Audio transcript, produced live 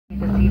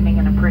this evening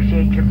and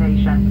appreciate your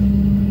patience.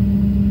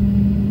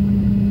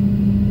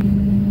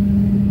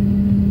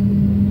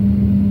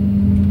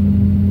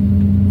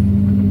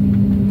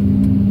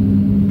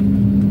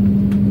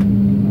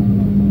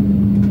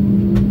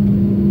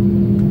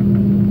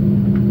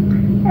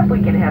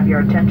 Your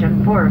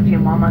attention for a few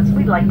moments,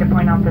 we'd like to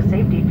point out the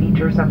safety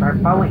features of our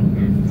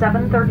Boeing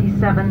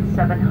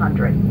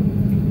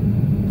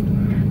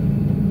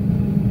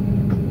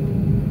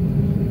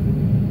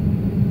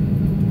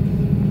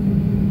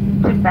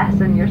 737-700. To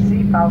fasten your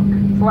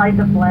seatbelt, slide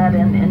the flat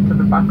end into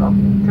the buckle.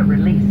 To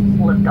release,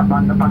 lift up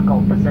on the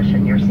buckle,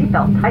 position your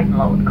seatbelt tight and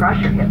low across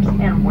your hips,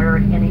 and wear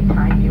it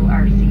anytime you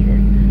are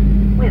seated.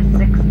 We have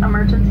 6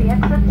 emergency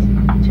exits,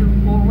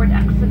 2 forward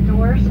exit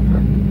doors,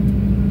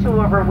 2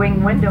 over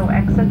wing window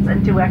exits,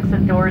 and 2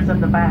 exit doors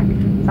in the back.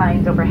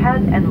 Signs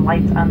overhead and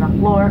lights on the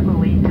floor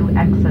lead to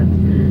exits.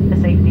 The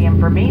safety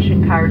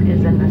information card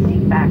is in the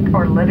seat back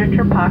or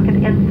literature pocket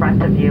in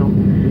front of you.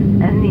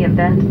 In the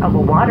event of a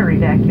water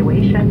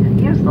evacuation,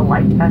 use the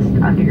life vest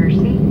under your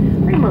seat.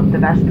 Remove the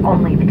vest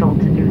only if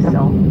told to do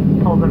so.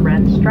 Pull the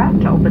red strap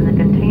to open the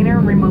container,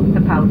 remove the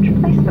pouch,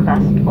 place the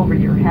vest over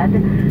your head,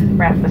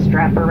 wrap the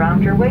strap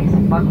around your waist,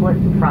 buckle it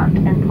in front,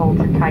 and pull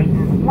to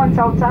tighten. Once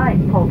outside,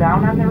 pull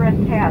down on the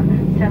red tab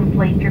to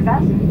inflate your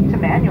vest. To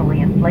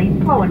manually inflate,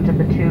 blow into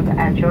the tube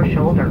at your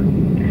shoulder.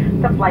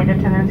 The flight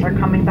attendants are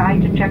coming by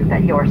to check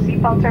that your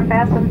seatbelts are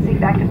fastened,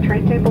 seat back and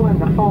tray table in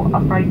the full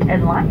upright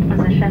and locked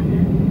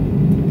position,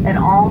 and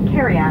all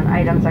carry-on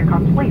items are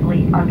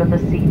completely under the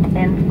seat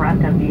in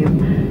front of you.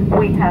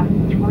 We have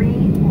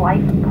 3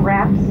 life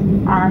rafts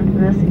on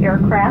this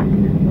aircraft,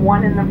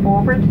 1 in the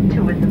forward,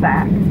 2 in the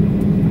back.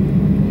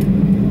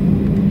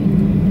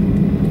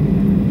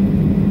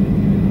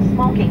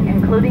 Smoking,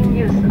 including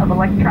use of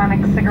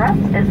electronic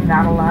cigarettes, is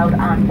not allowed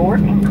on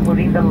board,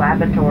 including the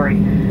lavatory.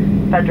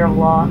 Federal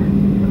law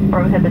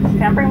prohibits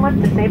tampering with,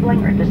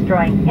 disabling, or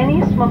destroying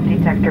any smoke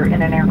detector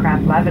in an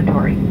aircraft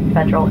lavatory.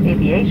 Federal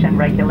aviation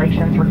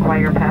regulations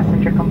require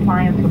passenger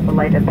compliance with the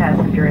lighted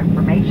passenger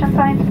information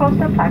signs,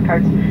 posted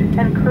placards,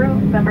 and crew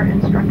member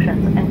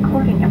instructions,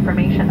 including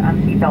information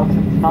on seatbelts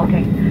and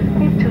smoking.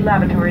 We have 2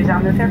 lavatories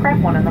on this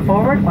aircraft, 1 in the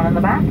forward, 1 in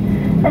the back.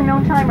 In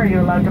no time are you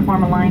allowed to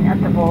form a line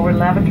at the forward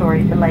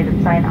lavatory. The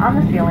lighted sign on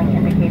the ceiling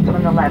indicates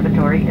when the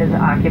lavatory is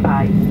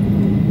occupied.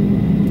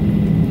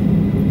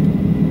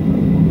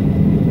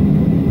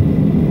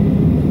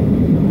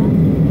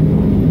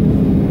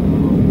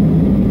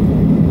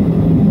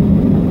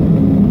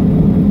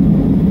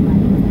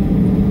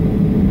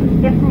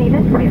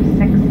 We have 6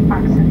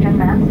 oxygen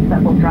masks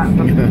that will drop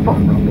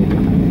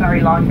from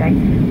sorry, long day.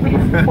 We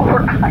have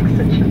 4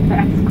 oxygen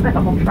masks that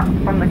will drop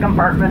from the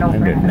compartment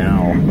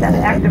overhead. That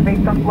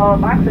activate the flow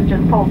of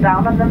oxygen. Pull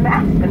down on the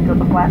mask until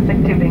the plastic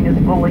tubing is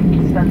fully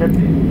extended.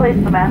 Place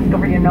the mask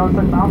over your nose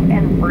and mouth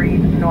and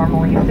breathe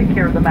normally.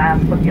 Secure the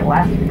mask with the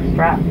elastic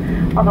strap.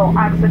 Although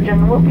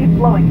oxygen will be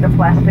flowing, the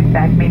plastic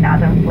bag may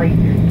not inflate.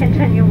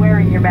 Continue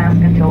wearing your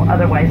mask until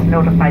otherwise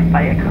notified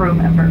by a crew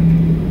member.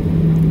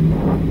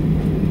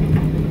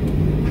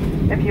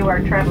 If you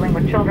are traveling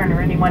with children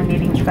or anyone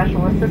needing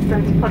special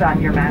assistance, put on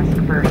your mask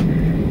first.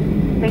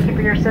 Thank you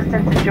for your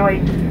assistance.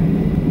 Enjoy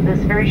this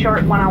very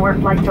short 1-hour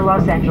flight to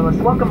Los Angeles.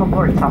 Welcome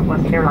aboard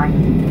Southwest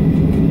Airlines.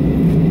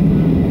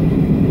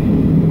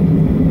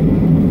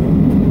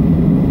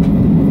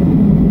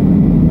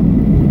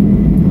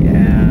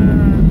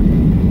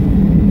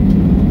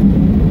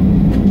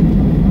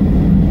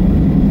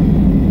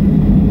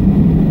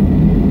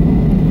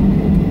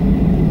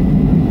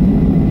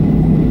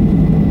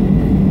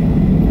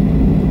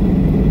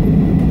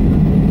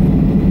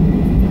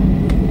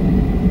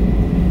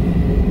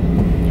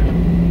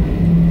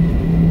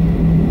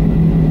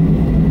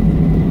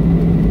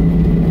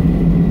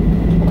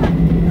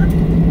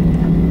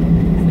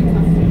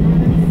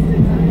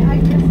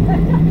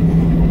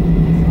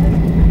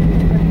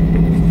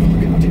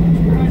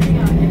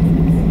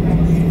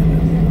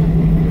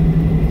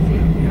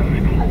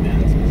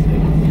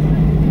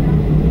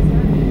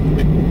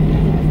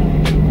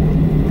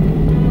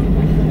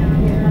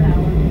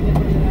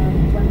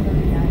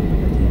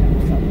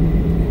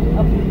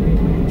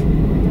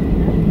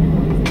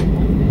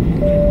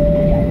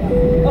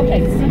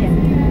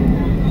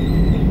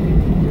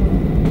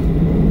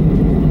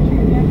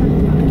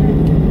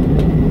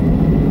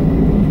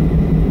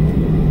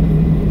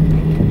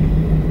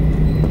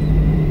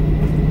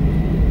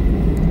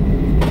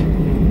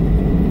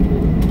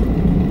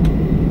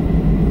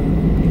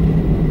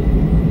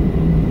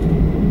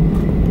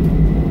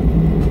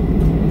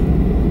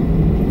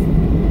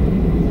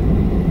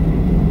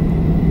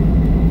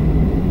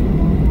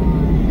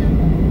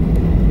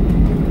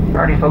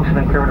 Alrighty folks, we've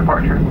been clear for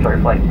departure. Enjoy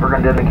your flight. We're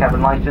going to dim the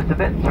cabin lights just a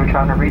bit, so we're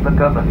trying to read, look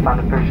up, and find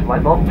a finished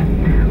light bulb.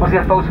 Once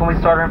again folks, when we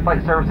start our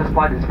flight service, this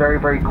flight is very,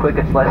 very quick.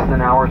 It's less than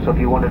an hour, so if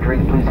you want to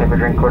drink, please have your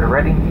drink order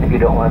ready. If you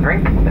don't want to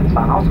drink, that's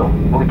fine also.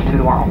 We'll get you to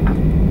tomorrow.